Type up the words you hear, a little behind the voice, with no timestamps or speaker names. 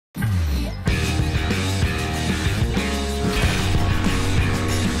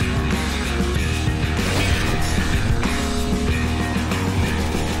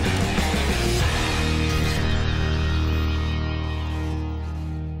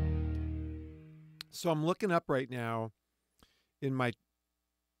So I'm looking up right now in my...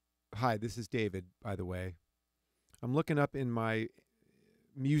 Hi, this is David, by the way. I'm looking up in my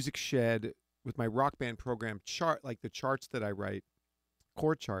music shed with my Rock Band program chart, like the charts that I write,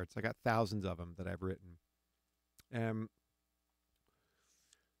 chord charts. I got thousands of them that I've written. I'm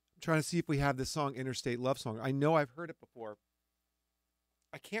trying to see if we have this song, Interstate Love Song. I know I've heard it before.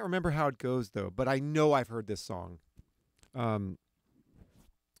 I can't remember how it goes, though, but I know I've heard this song.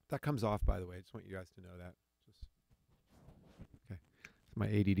 That comes off, by the way. I just want you guys to know that. Okay. My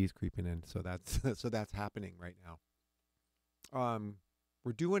ADD's creeping in, so that's happening right now.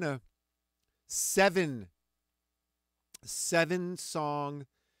 We're doing a seven song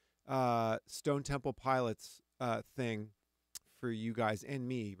Stone Temple Pilots thing for you guys and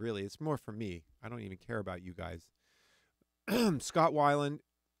me, really. It's more for me. I don't even care about you guys. Scott Weiland,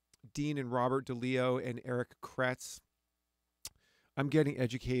 Dean and Robert DeLeo, and Eric Kretz. I'm getting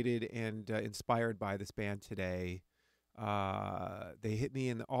educated and inspired by this band today. They hit me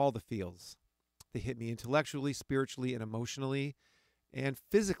in all the feels. They hit me intellectually, spiritually, and emotionally, and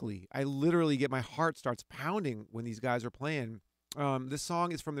physically. I literally get, my heart starts pounding when these guys are playing. This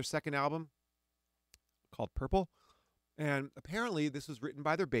song is from their second album called Purple, and apparently this was written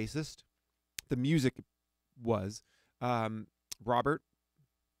by their bassist. The music was Robert.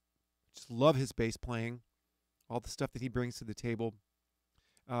 Just love his bass playing, all the stuff that he brings to the table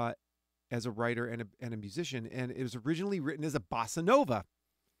as a writer and a musician. And it was originally written as a bossa nova.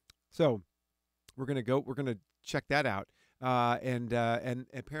 So we're gonna check that out. And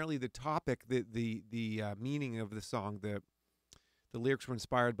apparently the topic, the meaning of the song, the lyrics were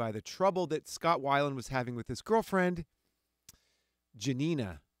inspired by the trouble that Scott Weiland was having with his girlfriend,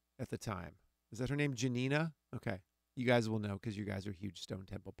 Janina, at the time. Is that her name, Janina? Okay. You guys will know because you guys are huge Stone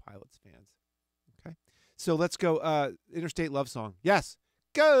Temple Pilots fans. Okay. So let's go. Interstate Love Song. Yes.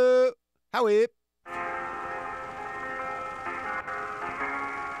 Go. Howie.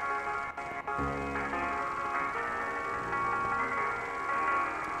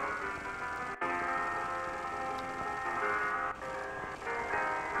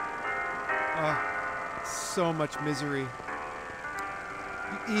 So much misery.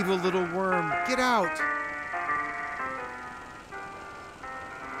 You evil little worm. Get out.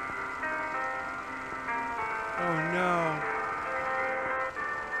 Oh no.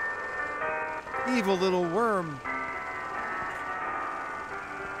 Evil little worm.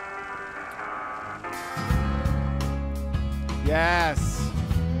 Yes.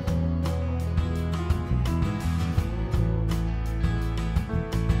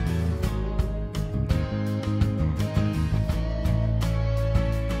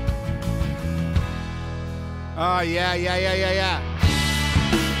 Oh, yeah.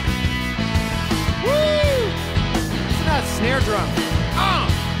 Woo! Listen to that snare drum.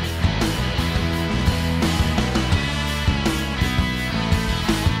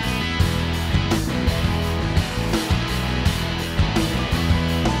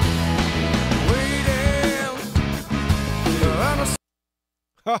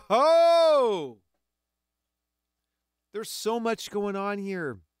 Ho ho! There's so much going on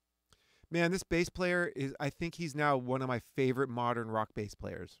here. Man, this bass player I think he's now one of my favorite modern rock bass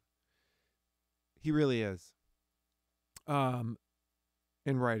players. He really is. And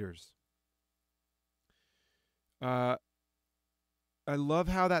writers. I love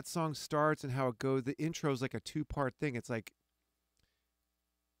how that song starts and how it goes. The intro is like a two-part thing. It's like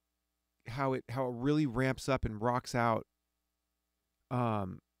how it really ramps up and rocks out.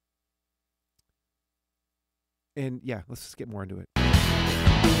 And yeah, let's just get more into it.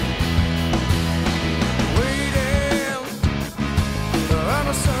 Waiting on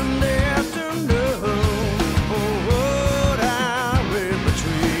a Sunday afternoon, what I read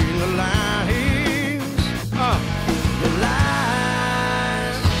between the lines, the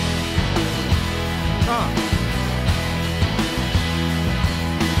lines,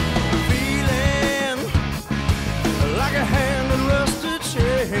 feeling like a hand and rusted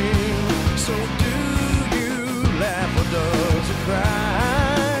chain. So do you laugh or does it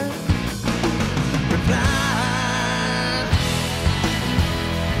cry? Reply.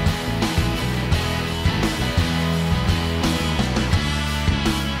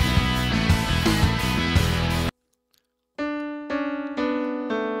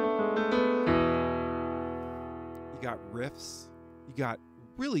 You got riffs. You got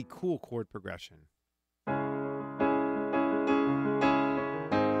really cool chord progression.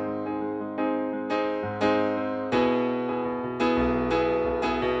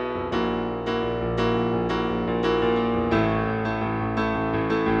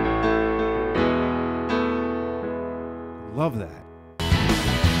 Love that.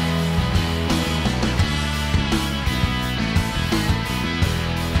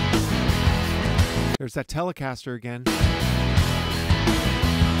 There's that Telecaster again.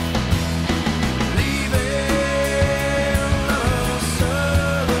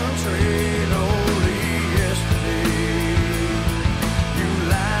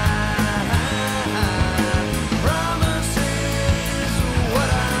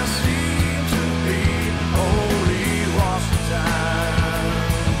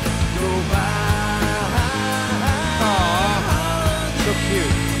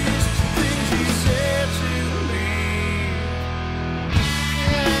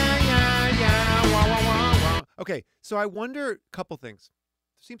 Okay, so I wonder a couple things.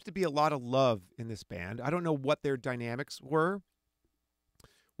 There seems to be a lot of love in this band. I don't know what their dynamics were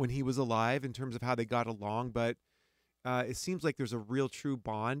when he was alive in terms of how they got along, but it seems like there's a real true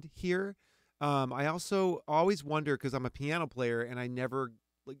bond here. I also always wonder, because I'm a piano player and I never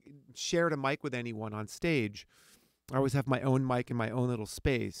shared a mic with anyone on stage. I always have my own mic in my own little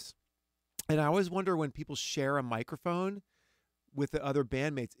space. And I always wonder when people share a microphone with the other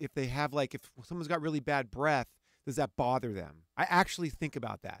bandmates, if they have if someone's got really bad breath, does that bother them? I actually think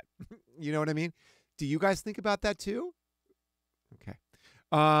about that. You know what I mean? Do you guys think about that too? Okay.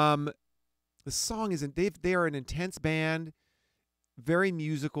 The song isn't, they are an intense band, very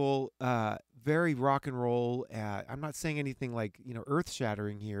musical, very rock and roll. I'm not saying anything earth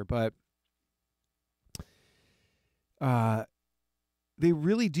shattering here, but they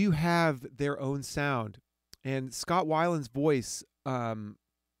really do have their own sound. And Scott Weiland's voice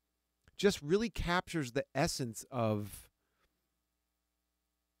just really captures the essence of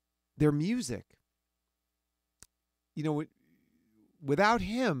their music. You know, without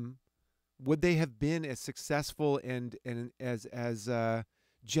him, would they have been as successful and as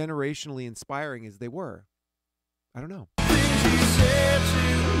generationally inspiring as they were? I don't know.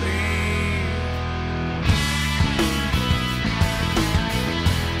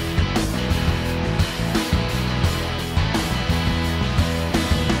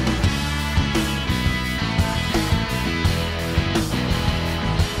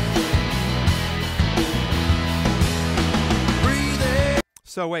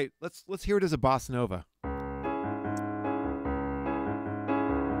 So wait, let's hear it as a bossa nova.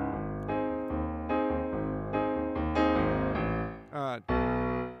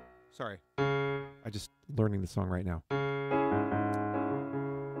 Sorry, I just learning the song right now.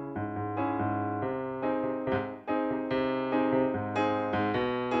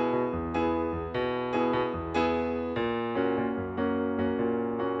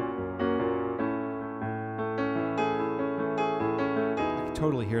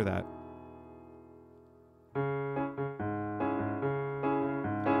 Totally hear that.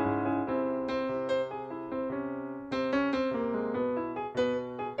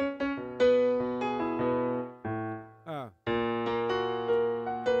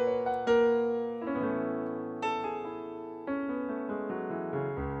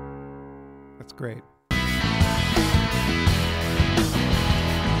 That's great.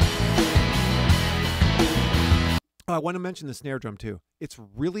 I want to mention the snare drum too. It's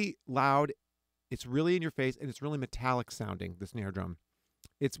really loud, it's really in your face, and it's really metallic sounding, the snare drum.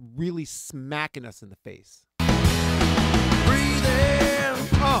 It's really smacking us in the face. Breathing,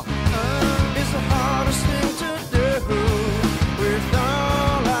 it's the hardest thing to do. With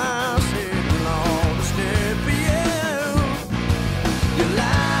all I said along the step for you, you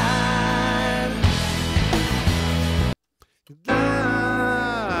lied.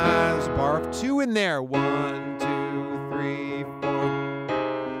 There's a bar of two in there. 1, 2, 3, 4.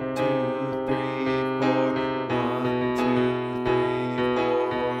 2, 3, 4. 1, 2, 3,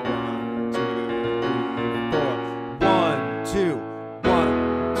 4. 1, 2, 3, 4. 1, 2,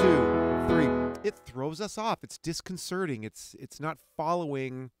 1, 2, 3. It throws us off. It's disconcerting. It's not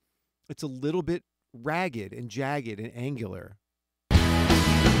following. It's a little bit ragged and jagged and angular.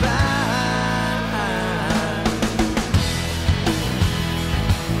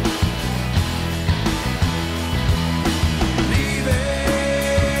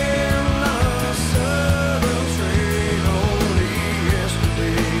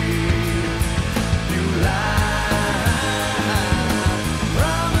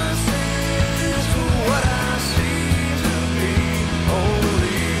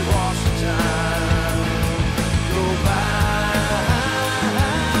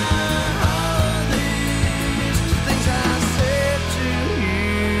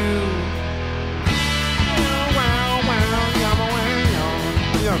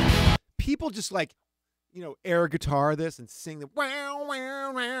 People just air guitar this and sing the wow,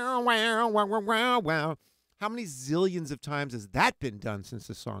 wow, wow, wow, wow, wow, wow, wow. How many zillions of times has that been done since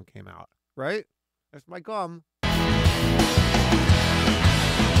the song came out, right? That's my gum.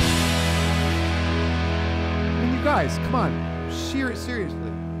 You guys, come on. Seriously.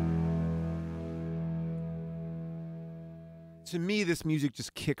 To me, this music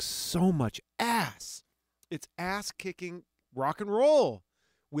just kicks so much ass. It's ass-kicking rock and roll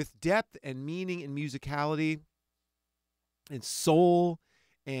with depth and meaning and musicality and soul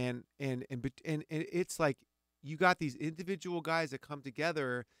and it's like you got these individual guys that come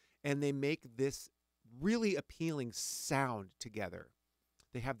together and they make this really appealing sound together.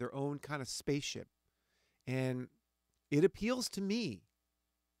 They have their own kind of spaceship, and it appeals to me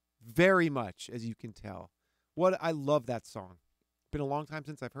very much, as you can tell. I love that song. Been a long time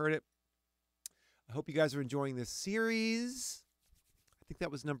since I've heard it. I hope you guys are enjoying this series. I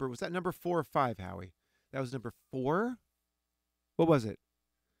think was that number 4 or 5, Howie? That was number 4? What was it?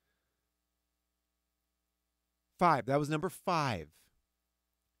 5. That was number 5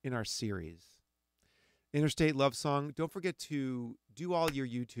 in our series. Interstate Love Song. Don't forget to do all your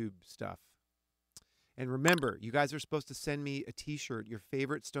YouTube stuff. And remember, you guys are supposed to send me a t-shirt, your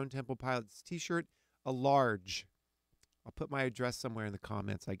favorite Stone Temple Pilots t-shirt, a large. I'll put my address somewhere in the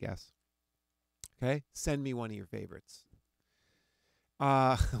comments, I guess. Okay? Send me one of your favorites.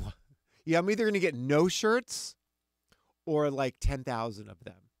 Yeah, I'm either going to get no shirts or like 10,000 of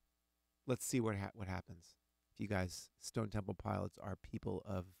them. Let's see what happens. If you guys, Stone Temple Pilots, are people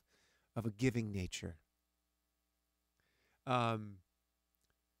of a giving nature.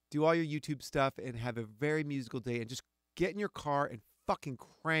 Do all your YouTube stuff and have a very musical day, and just get in your car and fucking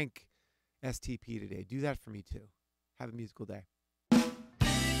crank STP today. Do that for me too. Have a musical day.